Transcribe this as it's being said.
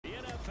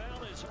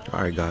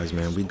All right, guys,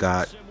 man, we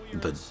got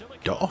the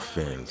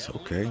Dolphins.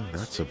 Okay,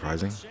 that's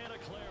surprising.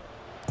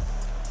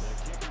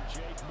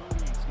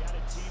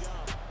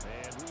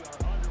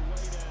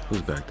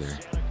 Who's back there?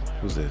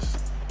 Who's this?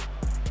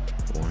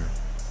 Warren.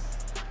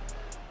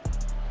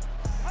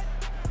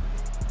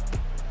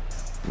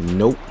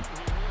 Nope.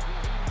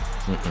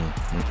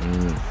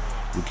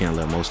 We can't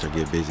let Mostert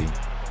get busy.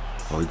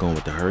 Oh, he going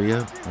with the hurry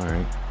up? All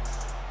right.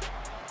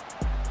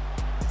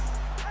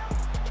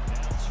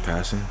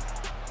 Passing.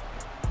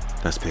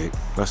 That's pick.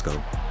 Let's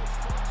go.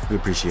 We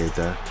appreciate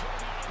that.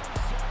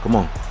 Come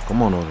on.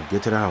 Come on, Odom.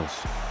 Get to the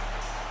house.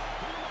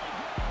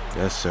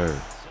 Yes, sir.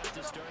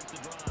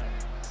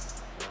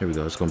 Here we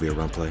go. It's going to be a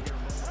run play.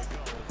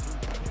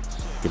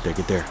 Get there.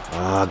 Get there.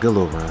 Ah, good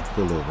little run.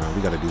 Good little run.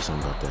 We got to do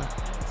something about that.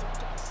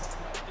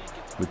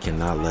 We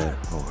cannot let...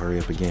 Oh, hurry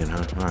up again,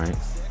 huh? All right.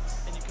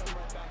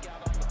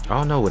 I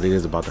don't know what it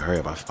is about the hurry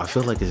up. I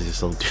feel like it's just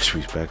so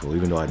disrespectful,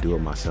 even though I do it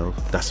myself.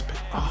 That's a bit...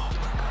 Oh,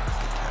 my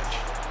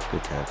God.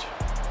 Good catch.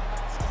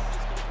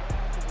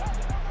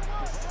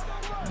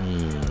 All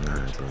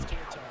right, bro.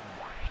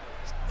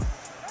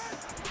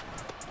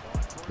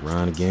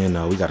 Run again.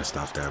 No, we got to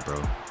stop that,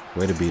 bro.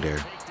 Way to be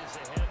there.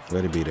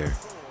 Way to be there.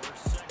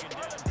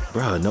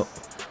 Bro, no.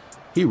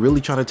 He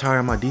really trying to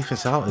tire my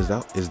defense out? Is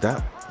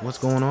that what's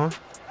going on?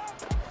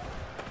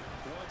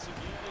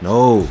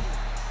 No.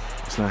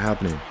 It's not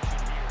happening.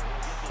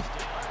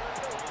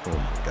 Oh,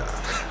 my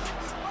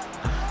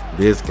God.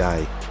 This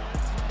guy.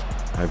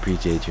 I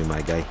appreciate you,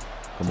 my guy.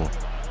 Come on.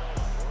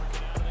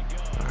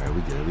 All right,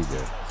 we good. We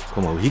good.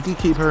 Come on. He can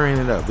keep hurrying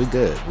it up. We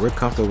good. We're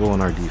comfortable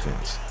on our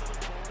defense.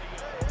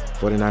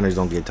 49ers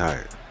don't get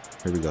tired.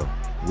 Here we go.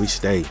 We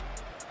stay.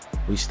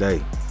 We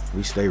stay.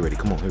 We stay ready.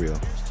 Come on. Here we go.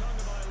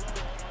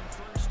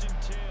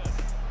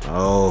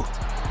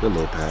 Oh, good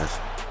little pass.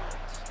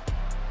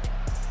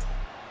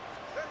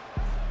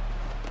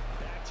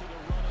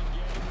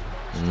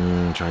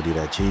 Trying to do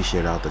that cheese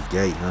shit out the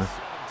gate, huh?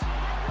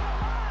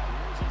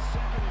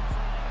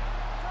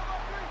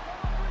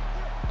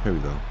 Here we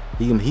go.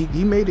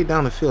 He made it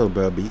down the field,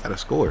 bro, but you gotta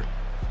score.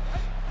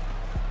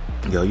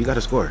 Yo, you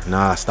gotta score.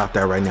 Nah, stop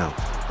that right now.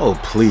 Oh,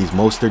 please.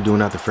 Mostert doing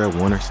that to Fred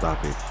Warner.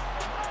 Stop it.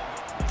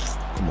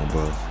 Come on,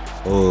 bro.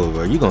 Oh,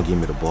 bro, you gonna give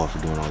me the ball for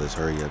doing all this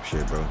hurry up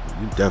shit, bro.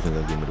 You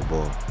definitely gonna give me the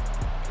ball.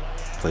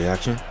 Play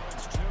action.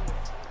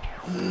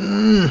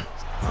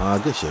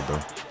 Good shit, bro.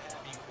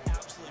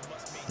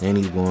 And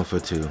he's going for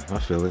 2. I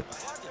feel it.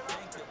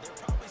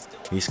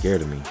 He's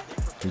scared of me.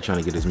 He's trying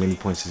to get as many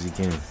points as he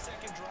can.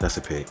 That's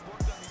a pick.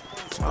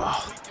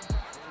 Oh.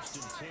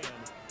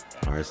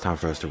 All right, it's time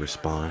for us to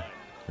respond.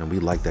 And we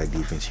like that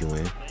defense you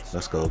in.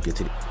 Let's go. Get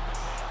to the...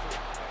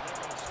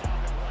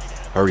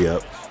 Hurry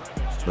up.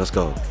 Let's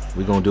go.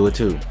 We gonna do it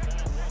too.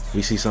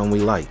 We see something we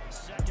like.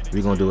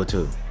 We gonna do it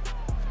too.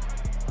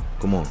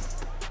 Come on.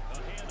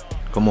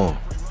 Come on.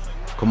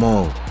 Come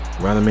on.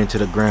 Run them into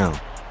the ground.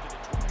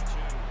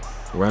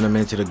 Run them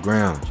into the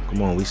ground.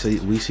 Come on. We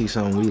see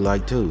something we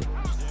like too.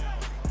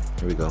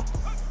 Here we go.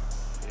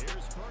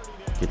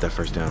 Get that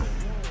first down.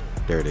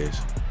 There it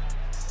is.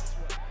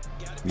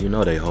 You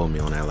know they hold me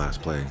on that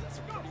last play.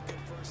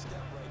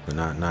 But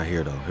not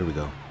here though. Here we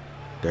go.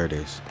 There it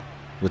is.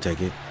 We'll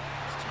take it.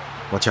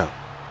 Watch out.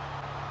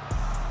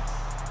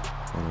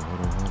 Hold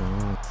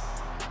on.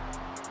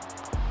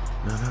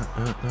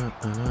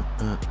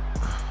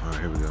 Alright,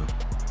 here we go.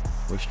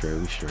 We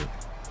straight.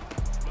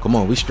 Come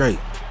on, we straight.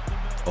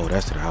 Oh,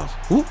 that's to the house.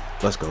 Whoop,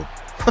 let's go.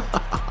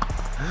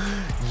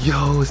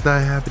 Yo, it's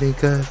not happening,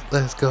 cuz.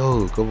 Let's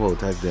go. Come on,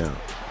 touchdown.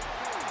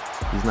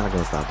 He's not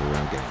gonna stop the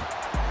run game.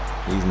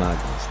 He's not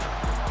gonna stop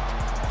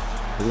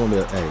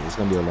it. It's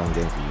gonna be a long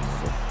game for you, my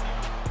boy.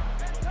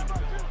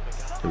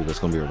 Here we go. It's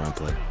gonna be a run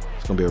play.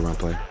 It's gonna be a run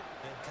play.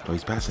 Oh,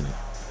 he's passing it.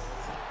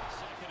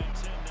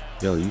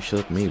 Yo, you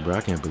shook me, bro.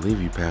 I can't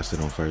believe you passed it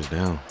on first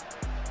down.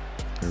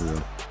 Here we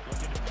go.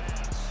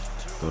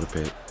 Throw the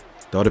pick.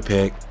 Throw the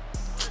pick.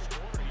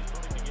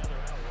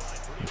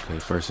 Okay,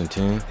 1st and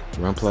 10.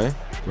 Run play.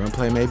 Run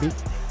play, maybe.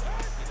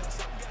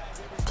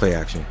 Play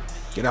action.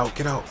 Get out.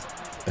 Get out.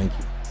 Thank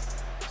you.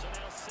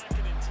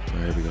 All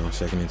right, here we go.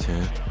 2nd and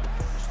 10.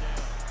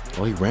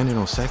 Oh, he ran it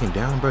on 2nd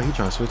down, bro. He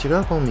trying to switch it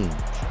up on me.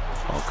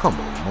 Oh, come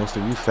on.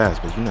 Mostert, you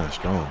fast, but you're not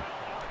strong.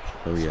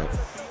 Hurry up.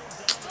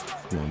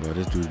 Come on, bro.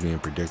 This dude's being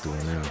predictable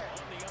now.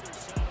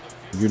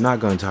 You're not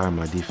going to tire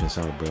my defense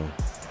out, bro.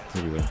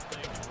 Here we go.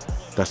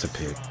 That's a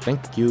pick.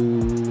 Thank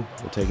you.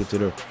 We'll take it to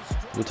the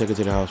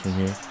house from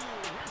here.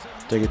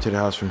 Take it to the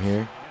house from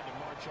here.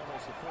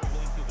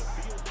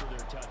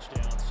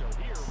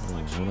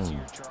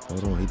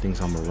 Hold on. He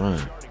thinks I'm going to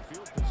run.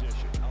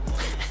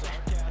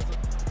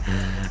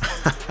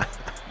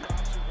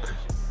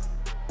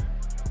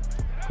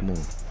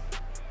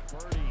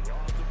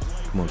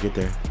 Come on, get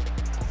there.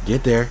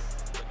 Get there.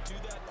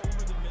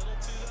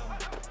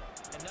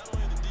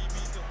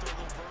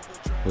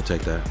 We'll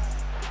take that.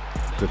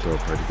 Good throw,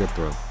 Purdy. Good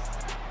throw.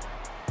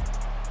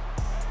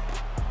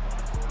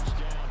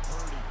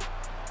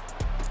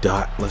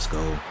 Dot. Let's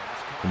go.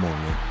 Come on,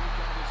 man.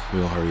 We're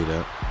going to hurry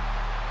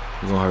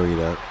it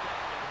up.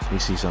 We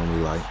see something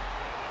we like.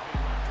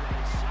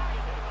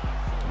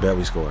 Bet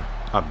we score.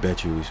 I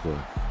bet you we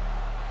score.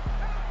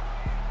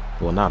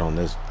 Well, not on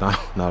this. Not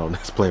on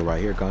this play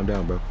right here. Calm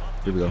down, bro.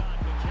 Here we go.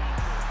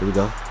 Here we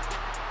go.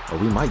 Oh,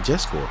 we might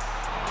just score.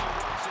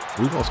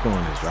 We gonna score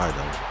on this drive,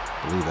 though.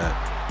 Believe that.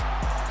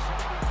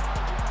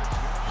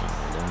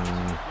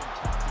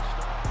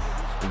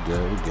 We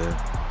good. We good.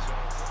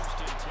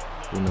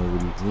 We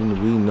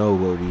know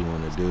what we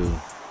want to do.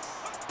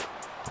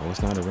 Oh,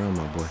 it's not around,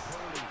 my boy.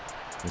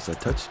 It's a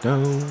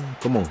touchdown.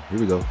 Come on. Here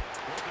we go.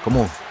 Come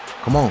on.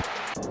 Come on.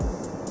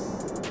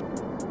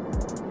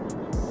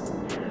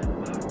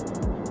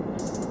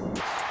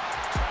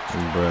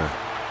 Bruh.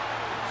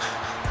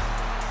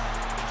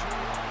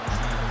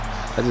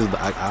 I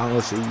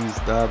don't see you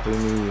stopping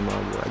me,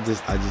 my boy. I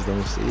just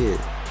don't see it.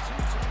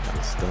 I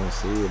just don't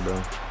see it, bro.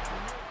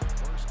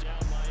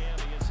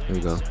 Here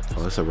we go.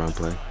 Oh, it's a run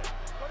play.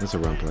 It's a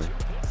run play.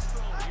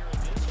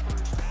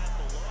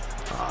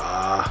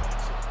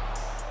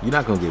 You're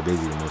not gonna get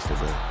busy with Mostert,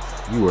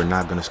 bro. You are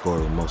not gonna score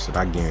with Mostert.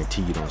 I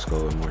guarantee you don't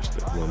score with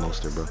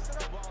Mostert, bro.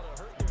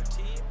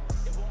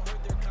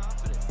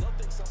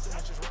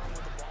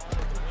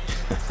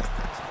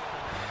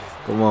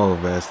 Come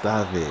on, bro.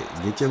 Stop it.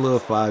 Get your little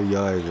 5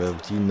 yards, bro.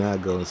 But you're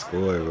not gonna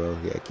score, bro.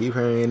 Yeah, keep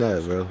hurrying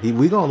up, bro.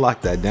 We gonna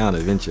lock that down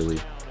eventually.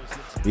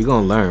 We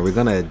gonna learn. We're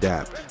gonna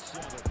adapt.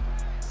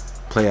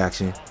 Play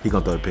action. He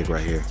gonna throw the pick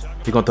right here.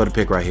 He gonna throw the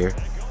pick right here.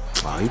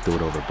 Oh, he threw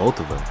it over both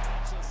of them.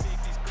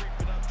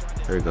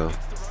 There we go.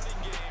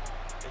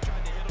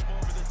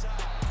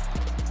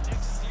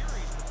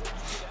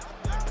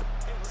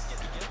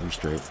 We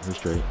straight. We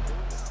straight.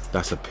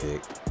 That's a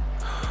pick.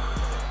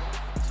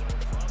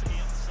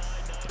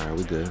 Alright,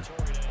 we good.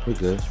 We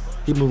good.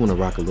 He moving the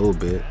rock a little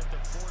bit,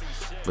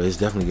 but it's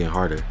definitely getting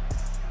harder.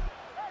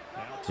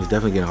 It's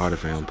definitely getting harder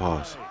for him.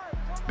 Pause.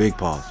 Big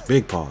pause.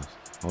 Big pause.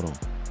 Hold on.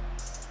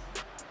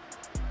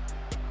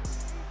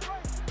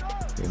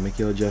 Yeah, make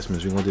your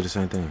adjustments. We're gonna do the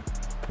same thing.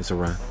 It's a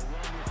run.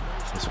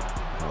 It's a,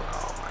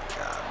 oh my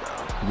god,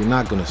 bro. You're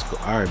not gonna score.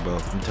 Alright, bro.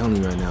 I'm telling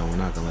you right now, we're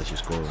not gonna let you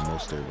score with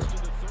Mostert, bro.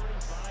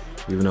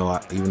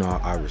 Even though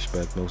I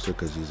respect Mostert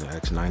because he's an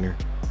ex-Niner,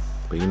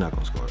 but you're not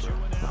gonna score, bro.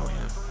 Not with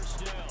him.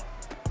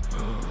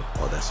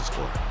 Oh, that's a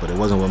score. But it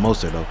wasn't with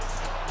Mostert, though.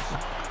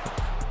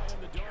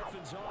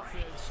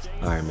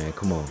 Alright, man,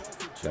 come on.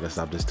 Gotta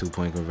stop this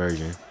 2-point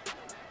conversion.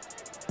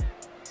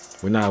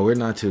 We're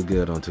not too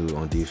good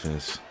on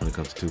defense when it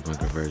comes to 2-point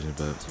conversion,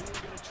 but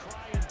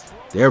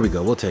there we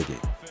go. We'll take it.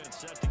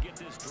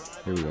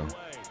 Here we go.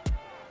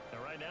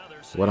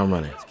 What I'm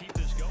running.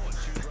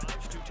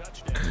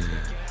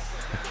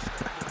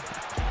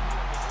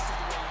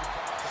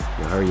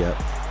 Yo, hurry up.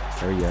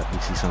 Hurry up. You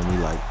see something we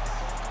like.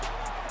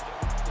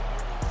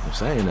 I'm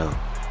saying, though.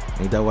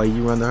 Ain't that why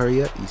you run the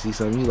hurry up? You see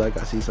something you like,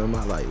 I see something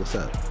I like. What's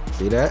up?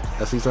 See that?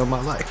 I see something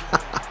I like.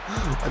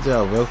 Watch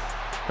out, bro.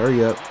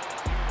 Hurry up.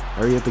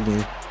 Hurry up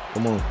again.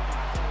 Come on.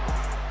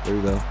 There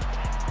we go.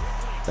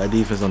 That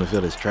defense on the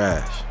field is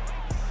trash.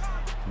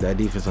 That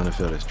defense on the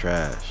field is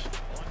trash.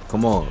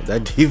 Come on.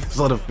 That defense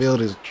on the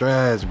field is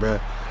trash, bro.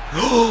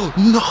 Oh,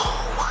 no.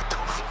 What the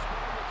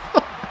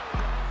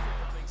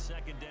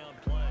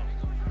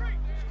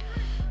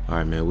All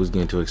right, man. We was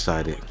getting too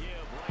excited.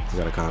 We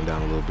got to calm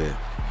down a little bit.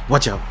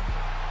 Watch out.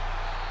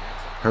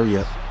 Hurry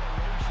up.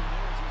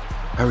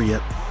 Hurry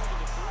up.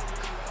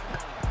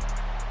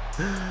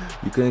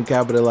 You couldn't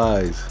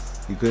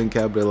capitalize. You couldn't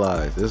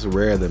capitalize. It's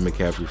rare that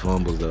McCaffrey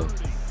fumbles, though.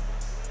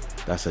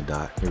 That's a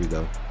dot. Here we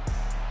go.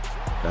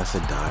 That's a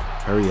dot.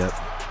 Hurry up.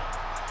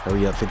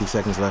 Hurry up. 50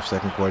 seconds left,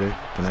 second quarter.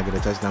 Can I get a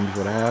touchdown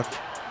before the half?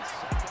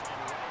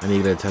 I need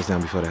to get a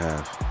touchdown before the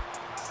half.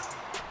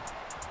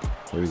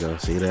 Here we go.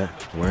 See that?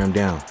 Wear him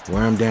down.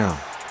 Wear him down.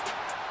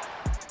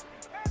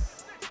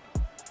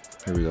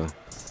 Here we go.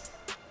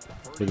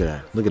 Look at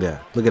that. Look at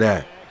that. Look at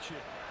that.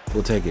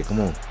 We'll take it. Come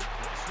on.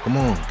 Come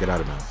on. Get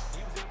out of bounds.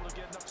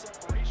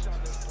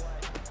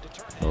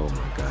 Oh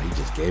my God. He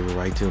just gave it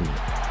right to me.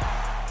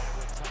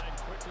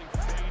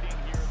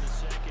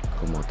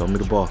 Come on. Throw me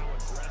the ball.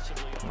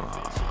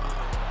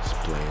 It's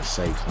playing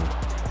safe, huh?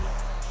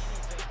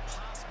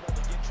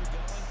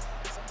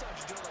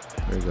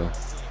 There you go.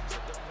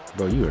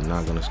 Bro, you are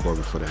not going to score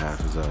before the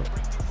half is up.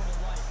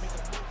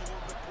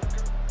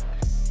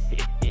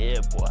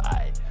 Yeah, boy.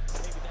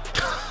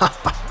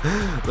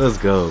 Let's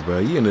go, bro.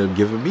 You ended up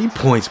giving me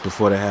points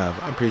before the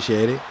half. I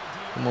appreciate it.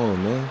 Come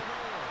on, man.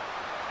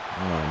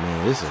 Oh,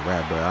 man. This is a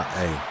wrap, bro.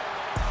 Hey.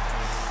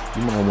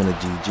 You might want to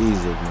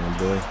GG's it, man,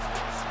 boy.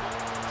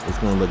 It's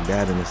going to look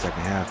bad in the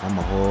second half. I'm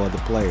a whole other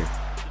player.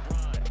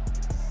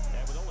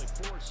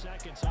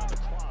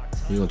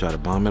 You going to try to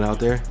bomb it out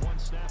there?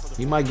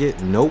 He might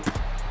get... Nope.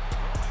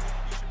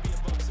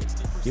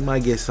 He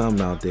might get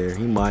something out there.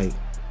 He might.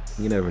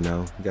 You never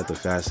know. He got the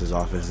fastest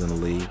offense in the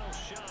league.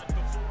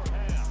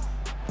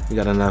 He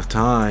got enough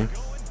time.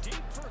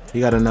 He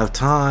got enough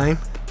time.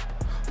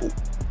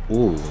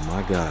 Ooh,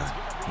 my God.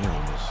 He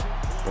almost...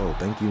 Bro,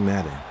 thank you,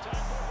 Madden.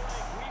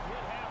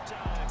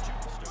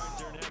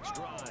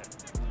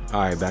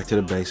 All right, back to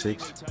the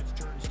basics.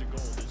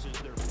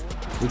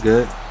 We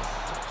good.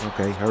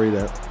 Okay, hurry it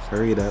up.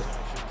 Hurry it up.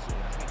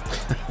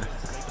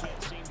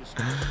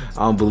 I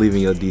don't believe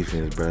in your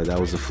defense, bro. That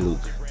was a fluke.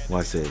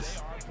 Watch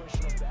this.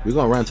 We're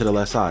gonna run to the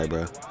left side,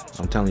 bro.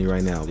 I'm telling you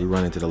right now, we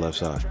running to the left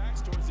side.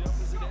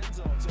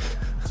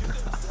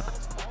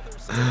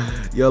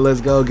 Yo,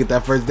 let's go. Get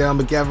that first down,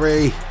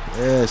 McCaffrey.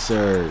 Yes,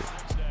 sir.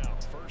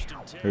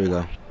 Here we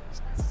go.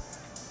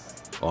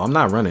 Oh, I'm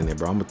not running it,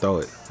 bro. I'm gonna throw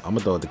it. I'm gonna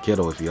throw it to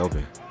Kittle if he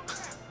open.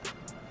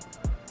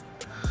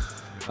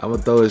 I'm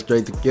gonna throw it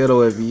straight to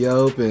Kittle if he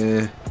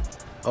open.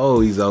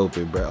 Oh, he's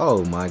open, bro.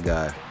 Oh my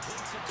God.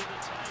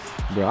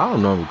 Bro, I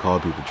don't normally call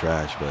people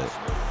trash, but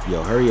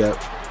yo, hurry up.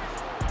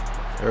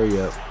 Hurry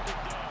up.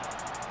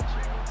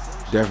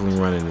 Definitely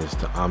running this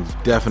time. I'm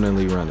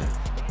definitely running.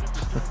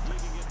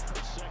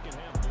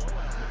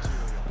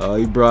 Oh,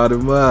 he brought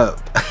him up.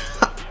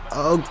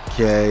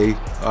 Okay.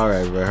 All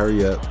right, bro.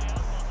 Hurry up.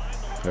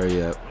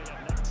 Hurry up.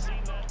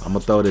 I'm going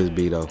to throw this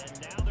Beto.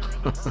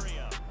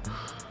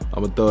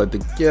 I'm going to throw it to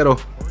Kittle.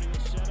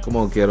 Come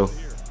on, Kittle.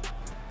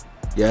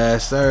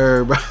 Yes,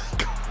 sir, bro.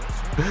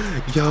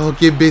 Yo,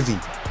 get busy.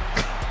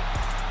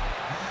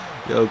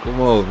 Yo, come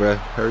on, bro.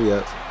 Hurry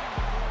up.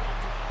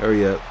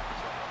 Hurry up.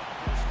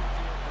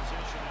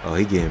 Oh,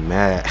 he getting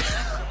mad.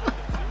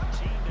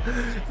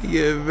 He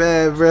getting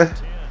mad, bro.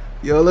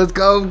 Yo, let's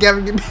go.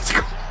 Gavin, get busy.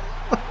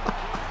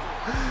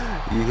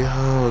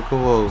 Yo,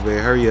 come on,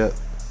 man. Hurry up.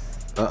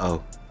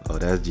 Uh-oh. Oh,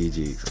 that's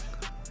GG's.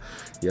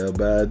 Yo,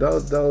 man,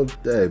 don't,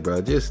 hey,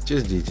 bro, just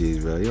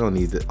GG's, bro. You don't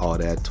need all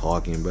that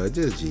talking, bro.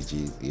 Just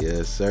GG's.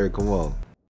 Yes, sir. Come on.